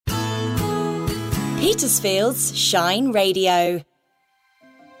Petersfield's Shine Radio.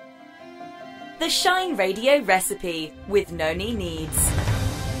 The Shine Radio recipe with Noni Needs.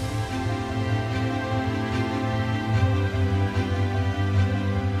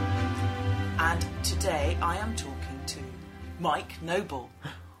 And today I am talking to Mike Noble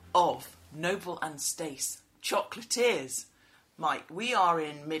of Noble and Stace Chocolatiers. Mike, we are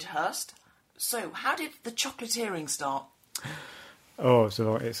in Midhurst. So how did the chocolatiering start? Oh,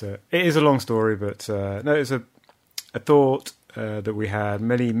 it is a long story, but no, it's a thought that we had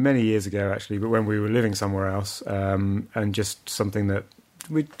many years ago, actually, but when we were living somewhere else, and just something that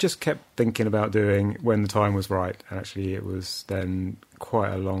we just kept thinking about doing when the time was right. Actually, it was then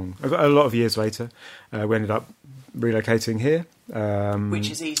quite a lot of years later. We ended up relocating here. Which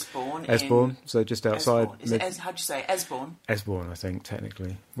is Eastbourne. Esbourne, so just outside. How'd you say, Esbourne? Esbourne, I think,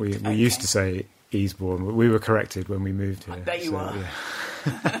 technically. We used to say Eastbourne, but we were corrected when we moved here. I bet you were.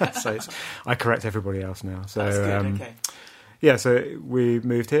 Yeah. So I correct everybody else now. So, that's good, okay. Yeah, so we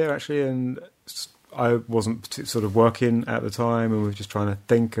moved here, actually, and I wasn't sort of working at the time, and we were just trying to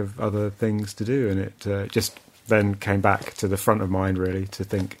think of other things to do, and it just then came back to the front of mind, really, to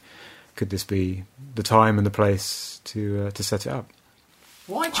think, could this be the time and the place to set it up?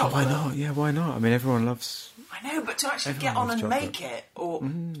 Why chocolate? Oh, why not? Yeah, why not? I mean, everyone loves... I know, but to actually get on and make it, or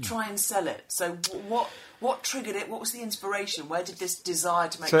try and sell it. So what triggered it? What was the inspiration? Where did this desire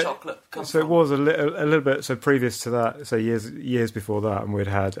to make chocolate come from? So it was a little bit. So previous to that, so years before that, and we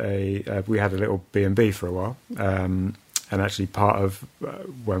had a little B&B for a while, and actually part of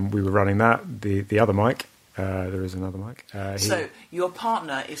when we were running that, the other Mike. There is another Mike. So your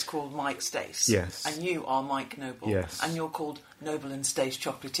partner is called Mike Stace. Yes. And you are Mike Noble. Yes. And you're called Noble and Stace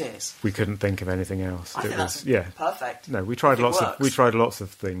Chocolatiers. We couldn't think of anything else. I think that's perfect. No, we tried lots of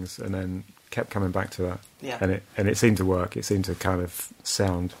things, and then kept coming back to that. Yeah. And it seemed to work. It seemed to kind of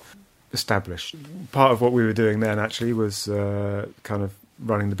sound established. Part of what we were doing then actually was kind of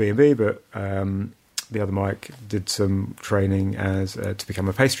running the B&B, but the other Mike did some training as to become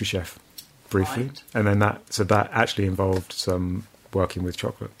a pastry chef. Briefly, right. And then that actually involved some working with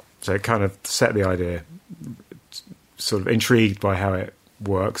chocolate. So it kind of set the idea, sort of intrigued by how it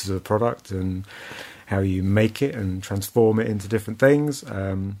works as a product and how you make it and transform it into different things.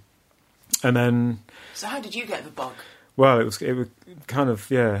 And then... So how did you get the bug? Well, it was kind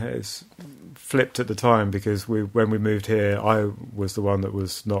of, it's flipped at the time, because when we moved here, I was the one that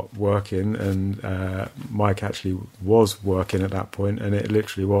was not working, and Mike actually was working at that point, and it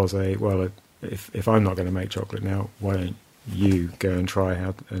literally was if I'm not going to make chocolate now, why don't you go and try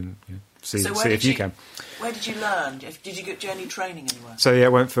how and see if you can. Where did you learn? Did you do any training anywhere? So I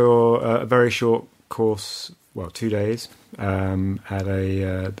went for a very short course, 2 days, at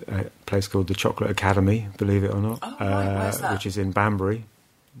a place called the Chocolate Academy, believe it or not. Oh, right. Where's that? Which is in Banbury,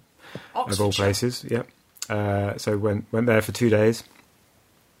 Oxfordshire. of all places. Yep. So went there for 2 days,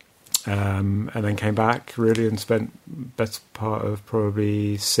 and then came back really and spent best part of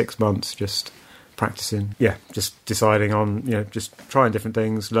probably 6 months just practicing. Yeah, just deciding on just trying different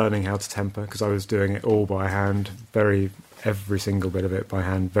things, learning how to temper, because I was doing it all by hand, every single bit of it by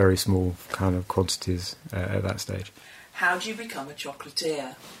hand, very small kind of quantities at that stage. How do you become a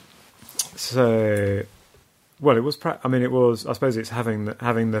chocolatier? So, well, it was. I suppose it's having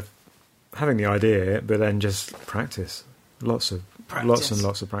the idea, but then just practice. Lots and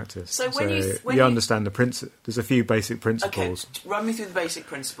lots of practice. So when you understand the principle, there's a few basic principles. Okay, run me through the basic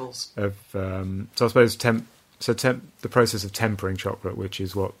principles. So I suppose the process of tempering chocolate, which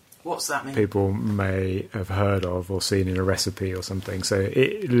is what's that mean? People may have heard of or seen in a recipe or something. So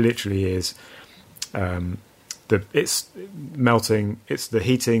it literally is it's melting, it's the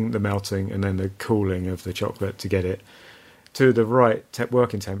heating, the melting, and then the cooling of the chocolate to get it to the right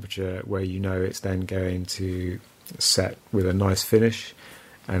working temperature, where it's then going to set with a nice finish,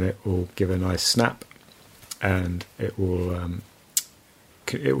 and it will give a nice snap, and it will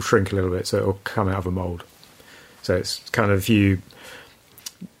shrink a little bit, so it will come out of a mould. So it's kind of,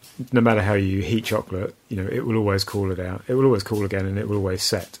 no matter how you heat chocolate, it will always cool it out. It will always cool again, and it will always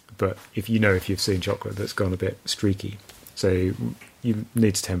set. But if you've seen chocolate that's gone a bit streaky, so you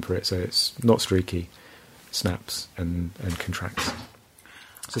need to temper it so it's not streaky, snaps and contracts.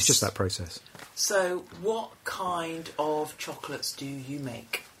 So it's just that process. So what kind of chocolates do you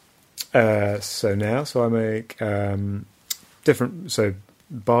make? So I make different, solid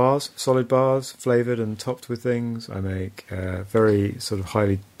bars, flavoured and topped with things. I make very sort of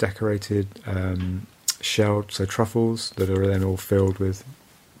highly decorated shelled, so truffles that are then all filled with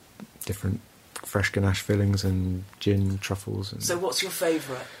different fresh ganache fillings and gin truffles. So what's your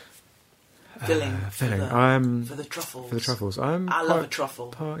favourite? filling. Filling. For the truffles. For the truffles, I love a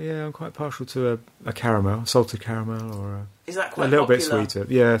truffle. I'm quite partial to a caramel, salted caramel, or is that quite a little popular? bit sweeter.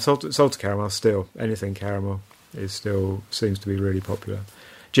 Yeah, salted caramel. Still, anything caramel is still seems to be really popular.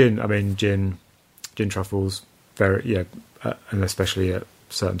 Gin truffles, and especially at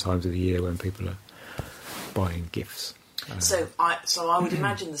certain times of the year when people are buying gifts. So I would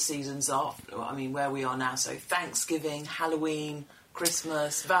imagine the seasons are, where we are now. So Thanksgiving, Halloween,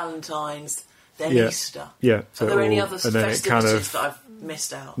 Christmas, Valentine's, then Easter. Yeah. So are there any other festivities that I've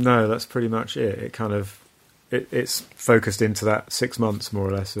missed out? No, that's pretty much it. It kind of it's focused into that 6 months more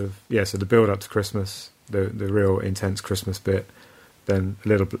or less of So the build up to Christmas, the real intense Christmas bit, then a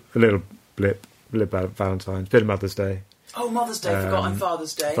little blip about Valentine's, bit of Mother's Day. Oh, Mother's Day, forgotten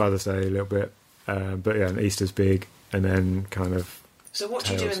Father's Day. Father's Day a little bit, but and Easter's big, and then kind of. So what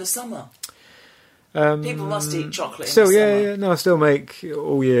do you do in the summer? People must eat chocolate. Still, in the summer. yeah. No, I still make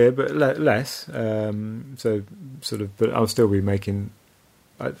all year, but less. So sort of, but I'll still be making.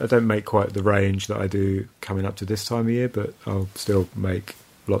 I don't make quite the range that I do coming up to this time of year, but I'll still make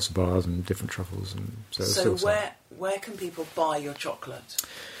lots of bars and different truffles, and so where can people buy your chocolate?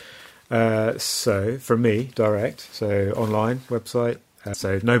 So from me direct, so online website,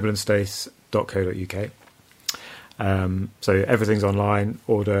 so nobleandstace.co.uk. So everything's online.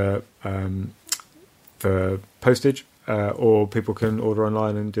 Order for postage, or people can order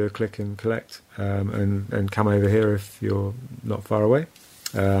online and do a click and collect, and come over here if you're not far away.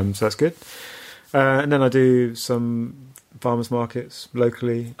 So that's good. And then I do some farmers markets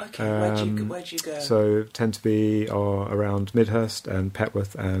locally. Okay, where'd you go? So tend to be around Midhurst and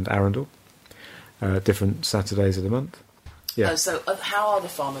Petworth and Arundel, different Saturdays of the month. Yeah. So how are the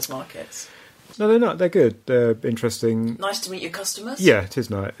farmers markets? No, they're not. They're good. They're interesting. Nice to meet your customers. Yeah, it is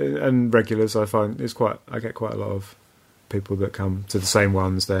nice. And regulars, I find I get quite a lot of people that come to the same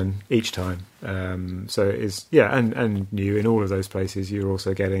ones then each time. So it is, and new in all of those places. You're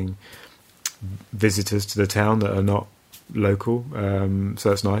also getting visitors to the town that are not local. So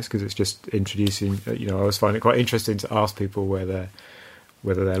that's nice because it's just introducing. I always find it quite interesting to ask people whether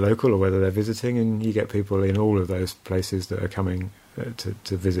they're local or whether they're visiting, and you get people in all of those places that are coming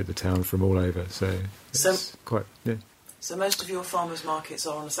to visit the town from all over. So it's quite. Yeah. So most of your farmers markets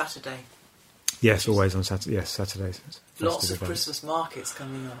are on a Saturday. Yes, always on Saturday. Yes, Saturdays. Lots of Christmas markets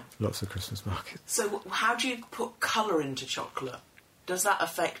coming up. Lots of Christmas markets. So how do you put colour into chocolate? Does that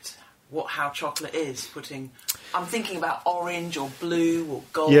affect how chocolate is? I'm thinking about orange or blue or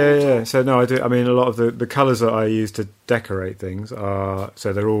gold. Yeah. So no, I do. I mean, a lot of the colours that I use to decorate things are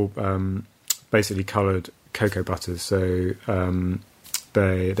they're all basically coloured cocoa butters. So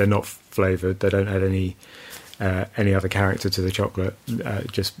they're not flavoured. They don't add any other character to the chocolate.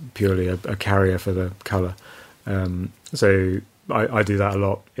 Just purely a carrier for the colour. So I do that a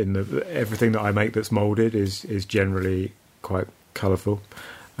lot. Everything that I make that's moulded is generally quite colourful.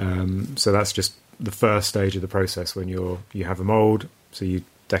 So that's just the first stage of the process when you have a mould. So you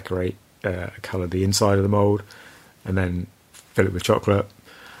decorate, colour the inside of the mould, and then fill it with chocolate,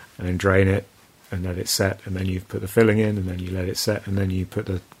 and then drain it and let it set, and then you put the filling in, and then you let it set, and then you put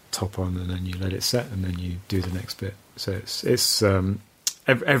the top on, and then you let it set, and then you do the next bit. So it's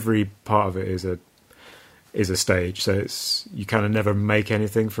every part of it is a stage. So you kind of never make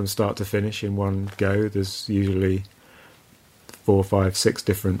anything from start to finish in one go. There's usually 4, 5, 6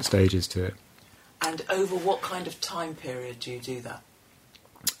 different stages to it. And over what kind of time period do you do that?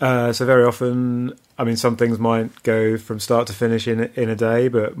 So very often, I mean, some things might go from start to finish in a day,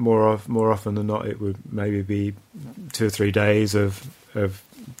 but more often than not, it would maybe be 2 or 3 days of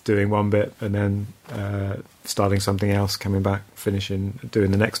doing one bit and then starting something else, coming back, finishing, doing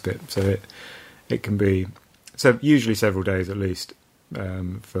the next bit. So it can be usually several days at least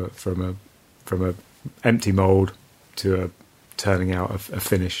from a empty mould to turning out a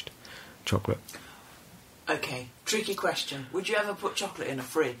finished chocolate. Okay, tricky question. Would you ever put chocolate in a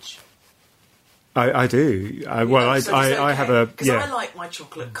fridge? I do. I have a... Because I like my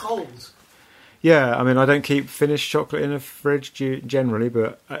chocolate cold. Yeah, I mean, I don't keep finished chocolate in a fridge generally,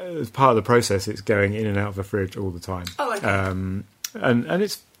 but as part of the process, it's going in and out of the fridge all the time. Oh, okay. And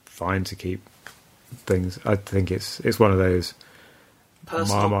it's fine to keep things. I think it's one of those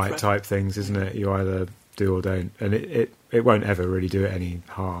Marmite type things, isn't it? You either do or don't, and it won't ever really do it any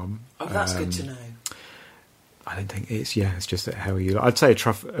harm. Oh, that's good to know. I don't think it's just how you. I'd say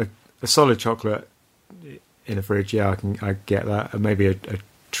a solid chocolate in a fridge. Yeah, I get that. And maybe a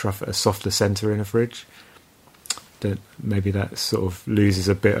softer centre in a fridge. Maybe that sort of loses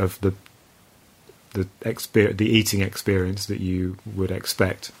a bit of the eating experience that you would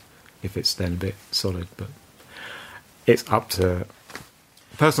expect if it's then a bit solid. But it's up to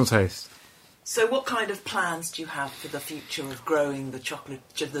personal taste. So what kind of plans do you have for the future of growing the chocolate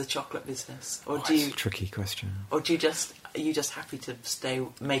business? Or That's a tricky question. Or are you just happy to stay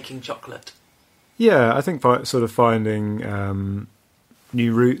making chocolate? Yeah, I think sort of finding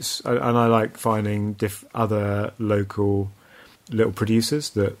new routes, and I like finding other local little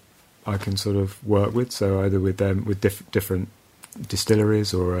producers that I can sort of work with. So either with them, with different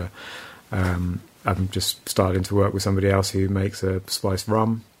distilleries, or I'm just starting to work with somebody else who makes a spiced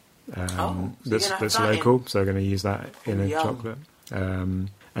rum. That's local, so I'm going to use that in a chocolate. And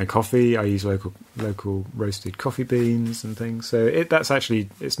coffee, I use local roasted coffee beans and things. So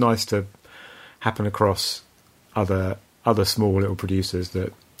it's nice to happen across other small little producers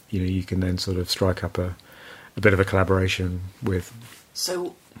that you can then sort of strike up a bit of a collaboration with.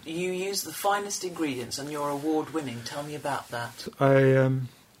 So you use the finest ingredients, and you're award winning. Tell me about that. I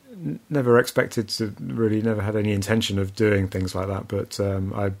never expected to, really never had any intention of doing things like that, but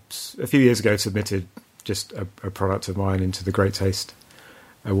I a few years ago submitted just a product of mine into the Great Taste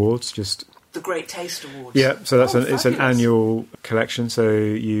Awards. Just the Great Taste Awards. Yeah, so that's it's an annual collection. So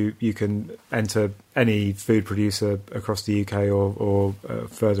you can enter any food producer across the UK or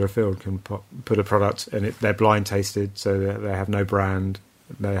further afield can put a product, and they're blind tasted, so they have no brand.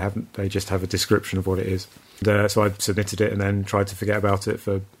 They just have a description of what it is. So I submitted it and then tried to forget about it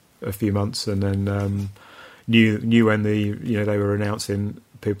for a few months, and then knew when they were announcing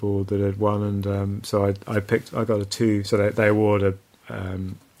people that had won, and so I got a 2. So they award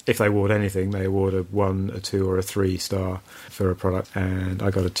if they award anything, they award a 1, a 2, or a 3 star for a product, and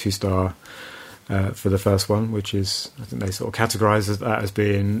I got a 2 star for the first one, which is, I think they sort of categorise that as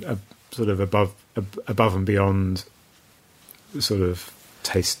being a sort of above and beyond sort of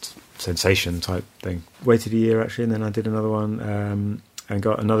taste sensation type thing. Waited a year actually, and then I did another one and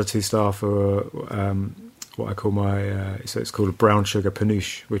got another 2 star for what I call so it's called a brown sugar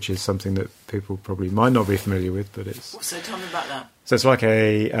panouche, which is something that people probably might not be familiar with, but it's... So tell me about that. So it's like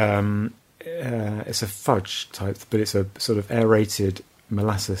it's a fudge type, but it's a sort of aerated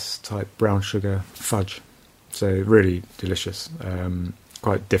molasses type brown sugar fudge. So really delicious,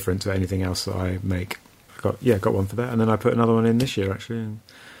 quite different to anything else that I make. Got one for that, and then I put another one in this year actually,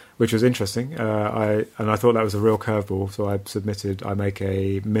 which was interesting. I thought that was a real curveball, so I make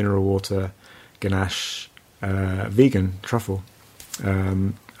a mineral water ganache vegan truffle,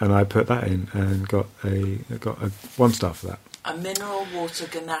 and I put that in and got a 1 star for that. A mineral water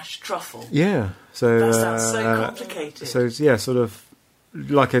ganache truffle. Yeah, so that sounds so complicated. So yeah, sort of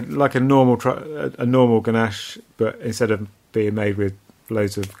like a normal ganache, but instead of being made with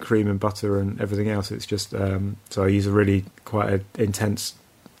loads of cream and butter and everything else, it's just so I use a really quite an intense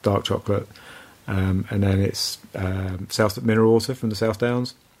dark chocolate, and then it's South mineral water from the South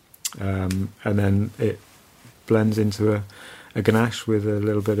Downs, and then it blends into a ganache with a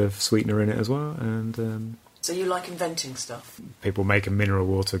little bit of sweetener in it as well. And so you like inventing stuff? People make a mineral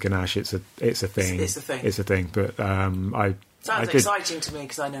water ganache. It's a thing. It's a thing. But sounds exciting to me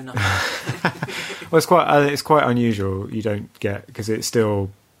because I know nothing. Well, it's quite unusual. You don't get, because it's still.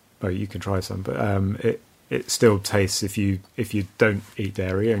 Well, you can try some, but it still tastes, if you don't eat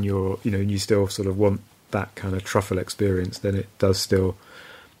dairy and you still sort of want that kind of truffle experience, then it does still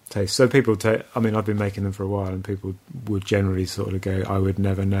taste. So people I've been making them for a while, and people would generally sort of go, I would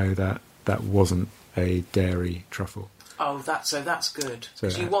never know that wasn't a dairy truffle. Oh, that's good,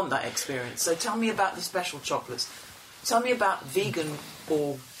 because you want that experience. So tell me about the special chocolates. Tell me about vegan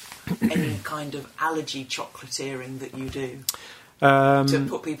or any kind of allergy chocolatiering that you do. To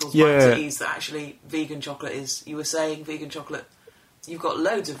put people's minds at ease that actually vegan chocolate is... You were saying vegan chocolate... You've got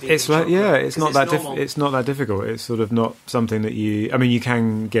loads of vegan chocolate. It's not that difficult. It's sort of not something that you... I mean, you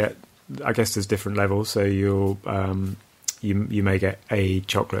can get... I guess there's different levels. So you may get a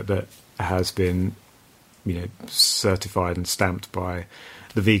chocolate that has been, certified and stamped by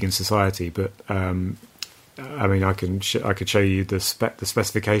the Vegan Society. But I mean, I could show you the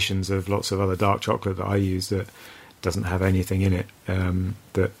specifications of lots of other dark chocolate that I use that doesn't have anything in it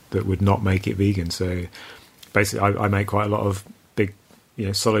that would not make it vegan. So basically, I make quite a lot of big,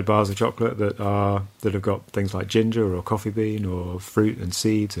 solid bars of chocolate that have got things like ginger or coffee bean or fruit and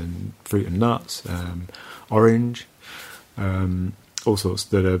seeds and fruit and nuts, orange, all sorts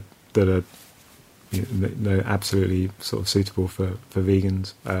that are absolutely sort of suitable for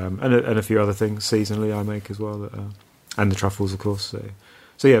vegans, and a few other things seasonally I make as well, and the truffles, of course.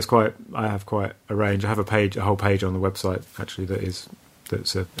 So yeah, I have quite a range. I have a whole page on the website actually that's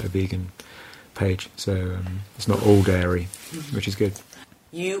a vegan page. So it's not all dairy, which is good.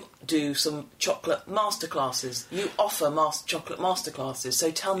 You do some chocolate masterclasses. You offer chocolate masterclasses. So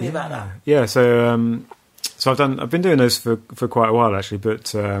tell me about that. Yeah. So So I've been doing those for quite a while actually,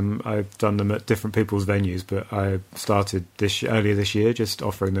 but I've done them at different people's venues. But I started earlier this year, just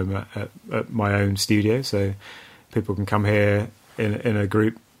offering them at my own studio, so people can come here in a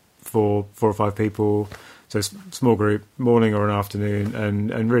group for 4 or 5 people. So small group, morning or an afternoon,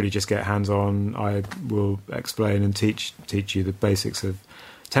 and really just get hands on. I will explain and teach you the basics of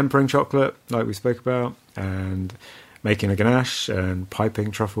tempering chocolate, like we spoke about, and making a ganache and piping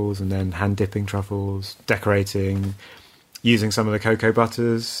truffles and then hand dipping truffles, decorating, using some of the cocoa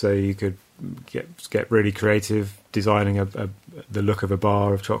butters, so you could get really creative, designing the look of a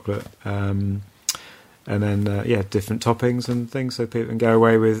bar of chocolate, and then different toppings and things, so people can go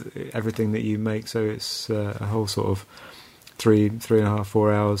away with everything that you make. So it's a whole sort of 3.5,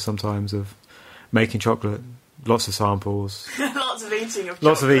 4 hours sometimes of making chocolate. Lots of samples. Lots of eating of chocolate.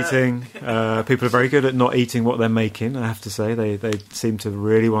 Lots of eating. People are very good at not eating what they're making, I have to say. They seem to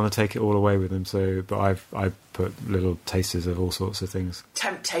really want to take it all away with them. But I've put little tasters of all sorts of things.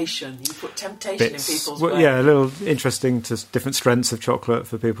 Temptation. You put temptation in people's way. Yeah, a little interesting to different strengths of chocolate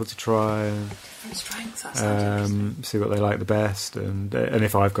for people to try. Different strengths, that sounds interesting. See what they like the best. And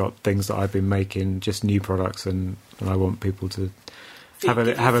if I've got things that I've been making, just new products, and I want people to have a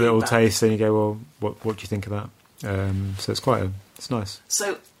little taste, and you go, well, what do you think of that? So it's nice.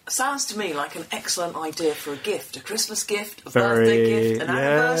 So sounds to me like an excellent idea for a gift, a Christmas gift, a birthday gift, an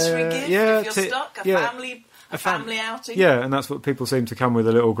anniversary gift. If you're stuck, a family outing. Yeah, and that's what people seem to come with,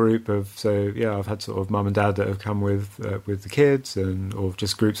 a little group of. So yeah, I've had sort of mum and dad that have come with the kids, or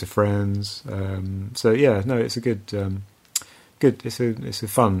just groups of friends. So yeah, no, it's a good. It's a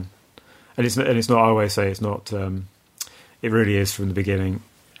fun, and it's not. I always say it's not. It really is from the beginning.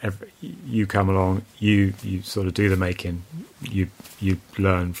 You come along, you sort of do the making, you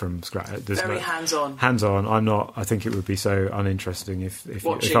learn from scratch. Very hands-on. Hands-on. I'm not. I think it would be so uninteresting if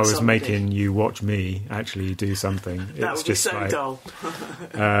I was making you watch me actually do something. That would be so dull.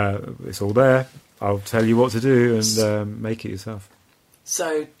 It's all there. I'll tell you what to do and make it yourself.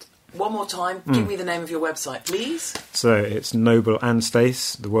 So, one more time, give me the name of your website, please. So it's Noble and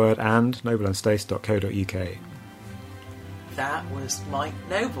Stace, the word and, nobleandstace.co.uk. That was Mike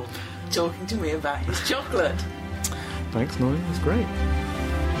Noble talking to me about his chocolate. Thanks, Nolly. That's great.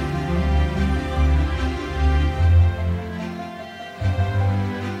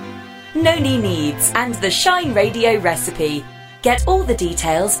 Noni Needs and the Shine Radio recipe. Get all the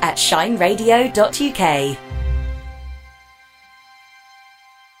details at shineradio.uk.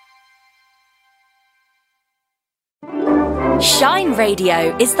 Shine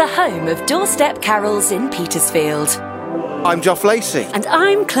Radio is the home of doorstep carols in Petersfield. I'm Geoff Lacey. And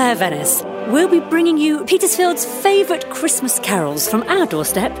I'm Claire Venice. We'll be bringing you Petersfield's favourite Christmas carols from our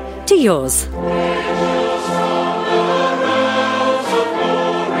doorstep to yours.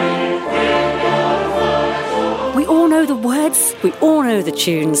 We all know the words, we all know the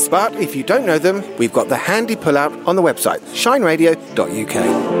tunes. But if you don't know them, we've got the handy pull-out on the website, shineradio.uk.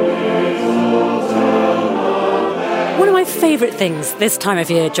 One of my favourite things this time of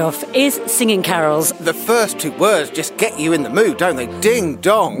year, Geoff, is singing carols. The first 2 words just get you in the mood, don't they? Ding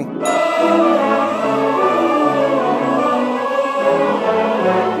dong.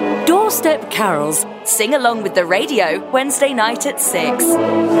 Doorstep carols. Sing along with the radio Wednesday night at 6.